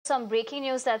some breaking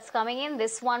news that's coming in.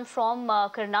 This one from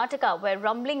Karnataka, where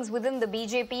rumblings within the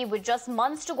BJP with just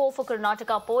months to go for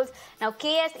Karnataka polls. Now,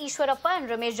 KS Eshwarappa and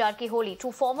Ramesh Jarkiholi,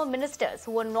 two former ministers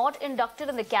who were not inducted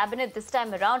in the cabinet this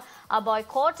time around, are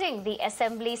boycotting the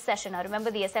assembly session. Now,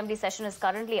 remember, the assembly session is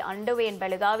currently underway in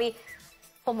Belagavi.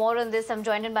 For more on this, I'm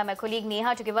joined in by my colleague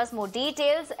Neha to give us more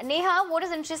details. Neha, what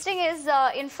is interesting is,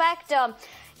 in fact,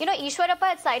 Eshwarappa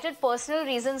had cited personal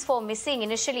reasons for missing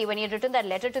initially when he had written that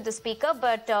letter to the speaker.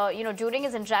 But, during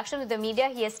his interaction with the media,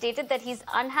 he has stated that he's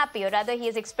unhappy, or rather he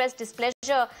has expressed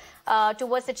displeasure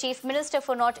towards the chief minister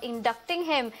for not inducting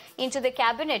him into the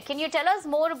cabinet. Can you tell us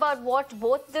more about what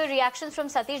both the reactions from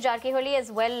Satish Jarkiholi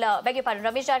as well,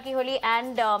 Ramesh Jarkiholi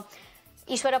and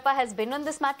Eshwarappa has been on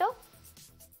this matter?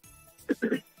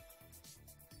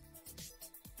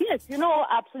 Yes,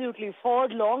 absolutely. For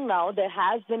long now, there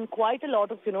has been quite a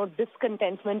lot of,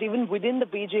 discontentment even within the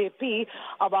BJP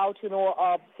about,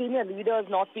 senior leaders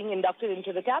not being inducted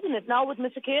into the cabinet. Now, with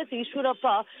Mr. KS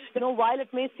Eshwarappa, while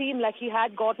it may seem like he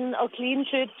had gotten a clean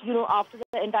sheet, after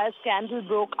the entire scandal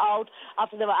broke out,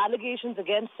 after there were allegations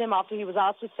against him, after he was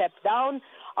asked to step down,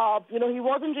 he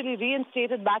wasn't really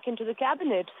reinstated back into the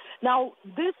cabinet. Now,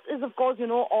 this is, of course,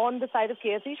 on the side of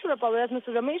KS Eshwarappa, whereas Mr.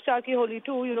 Ramesh Jarkiholi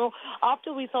too,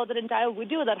 after we saw that entire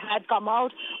video that had come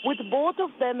out, with both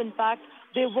of them, in fact,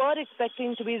 they were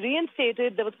expecting to be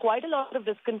reinstated. There was quite a lot of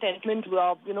discontentment,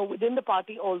 within the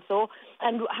party also.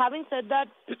 And having said that,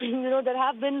 there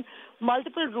have been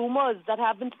multiple rumors that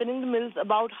have been spinning the mills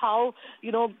about how, the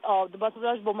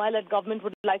Basavaraj Bommai-led government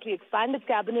would likely expand its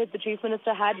cabinet. The chief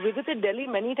minister had visited Delhi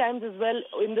many times as well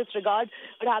in this regard.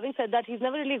 But having said that, he's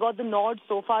never really got the nod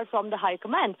so far from the High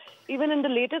Command. Even in the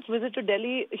latest visit to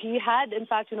Delhi, he had, in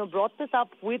fact, brought this up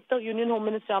with the Union Home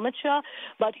Minister Amit Shah.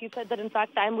 But he said that, in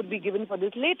fact, time would be given for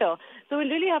this later. So we'll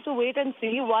really have to wait and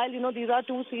see while, these are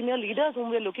two senior leaders whom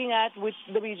we're looking at with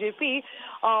the BJP.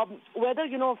 Whether,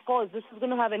 of course, this is going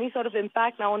to have any sort of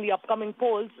impact now on the upcoming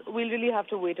polls, we'll really have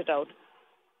to wait it out.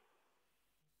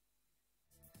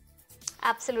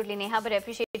 Absolutely, Neha, but I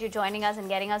appreciate you joining us and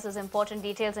getting us those important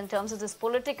details in terms of this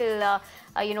political,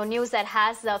 news that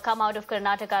has come out of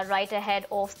Karnataka right ahead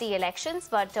of the elections.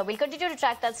 But we'll continue to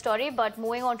track that story. But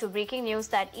moving on to breaking news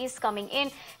that is coming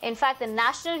in. In fact, the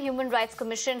National Human Rights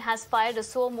Commission has filed a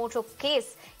suo motu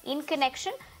case in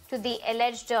connection to the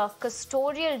alleged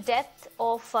custodial death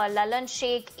of Lalan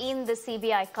Sheikh in the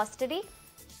CBI custody.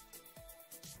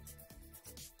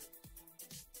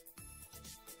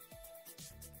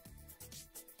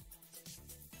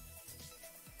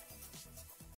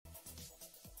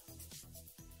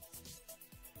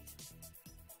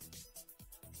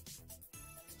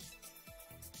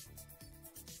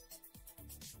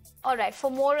 All right, for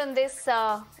more on this,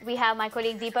 we have my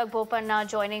colleague Deepak Bopanna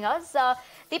joining us.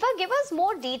 Deepak, give us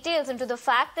more details into the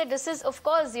fact that this is, of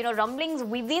course, rumblings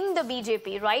within the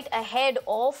BJP right ahead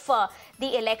of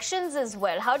the elections as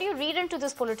well. How do you read into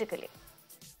this politically?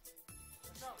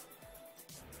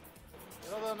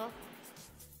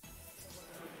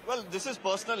 Well, this is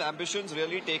personal ambitions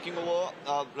really taking over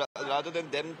rather than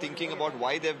them thinking about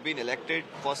why they've been elected.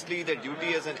 Firstly, their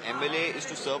duty as an MLA is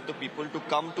to serve the people, to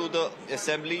come to the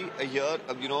assembly here,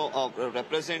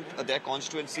 represent their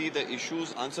constituency, the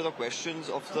issues, answer the questions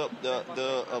of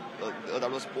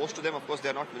that was posed to them. Of course, they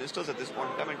are not ministers at this point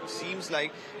in time. And it seems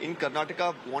like in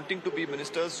Karnataka, wanting to be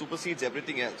ministers supersedes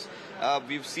everything else.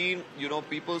 We've seen,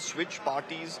 people switch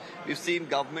parties. We've seen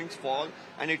governments fall,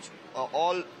 and it's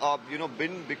all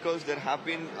been because there have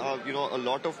been a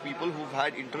lot of people who've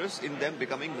had interest in them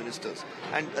becoming ministers,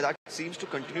 and that seems to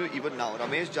continue even now.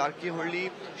 Ramesh Jarkiholi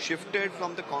shifted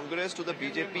from the Congress to the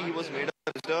BJP. He was made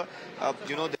a minister.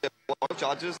 There were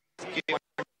charges came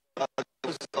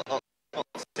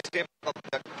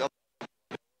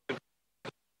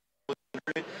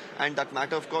and that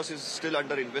matter, of course, is still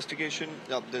under investigation.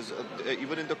 There's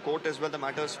even in the court as well, the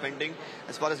matter is pending.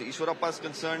 As far as Eshwarappa is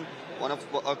concerned,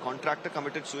 a contractor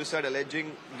committed suicide,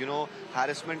 alleging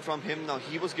harassment from him. Now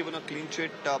he was given a clean sheet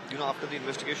after the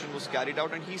investigation was carried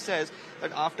out, and he says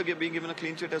that after being given a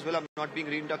clean sheet as well, I'm not being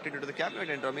reinducted into the cabinet.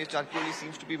 And Ramesh Jarkiholi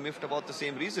seems to be miffed about the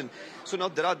same reason. So now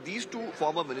there are these two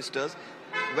former ministers.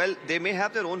 Well, they may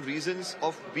have their own reasons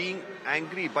of being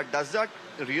angry, but does that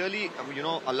really,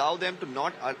 allow them to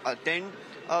not attend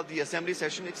the assembly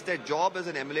session? It's their job as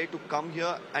an MLA to come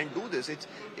here and do this.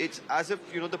 It's as if,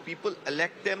 the people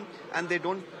elect them and they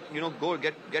don't, go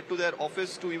get to their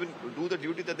office to even do the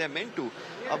duty that they're meant to.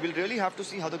 We'll really have to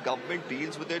see how the government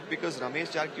deals with it, because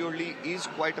Ramesh Jarkiholi is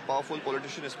quite a powerful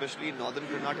politician, especially in northern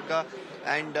Karnataka.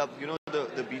 And,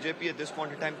 the BJP at this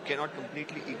point in time cannot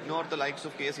completely ignore the likes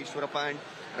of KS Eshwarappa and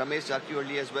Ramesh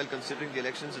Jarkiholi as well, considering the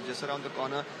elections are just around the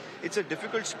corner. it's a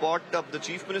difficult spot. The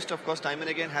Chief Minister, of course, time and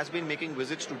again has been making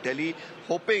visits to Delhi,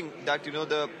 hoping that,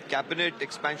 the cabinet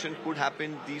expansion could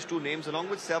happen. These two names, along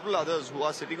with several others who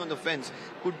are sitting on the fence,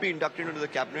 could be inducted into the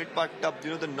cabinet. But,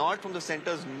 the nod from the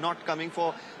centre is not coming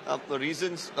for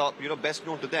reasons, best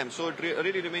known to them. So it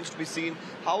really remains to be seen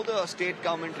how the state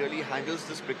government really handles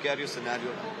this precarious scenario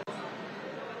now.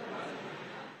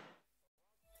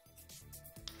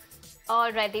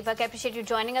 All right, Deepak, I appreciate you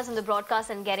joining us on the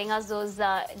broadcast and getting us those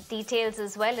details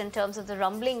as well in terms of the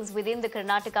rumblings within the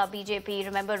Karnataka BJP.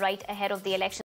 Remember, right ahead of the election.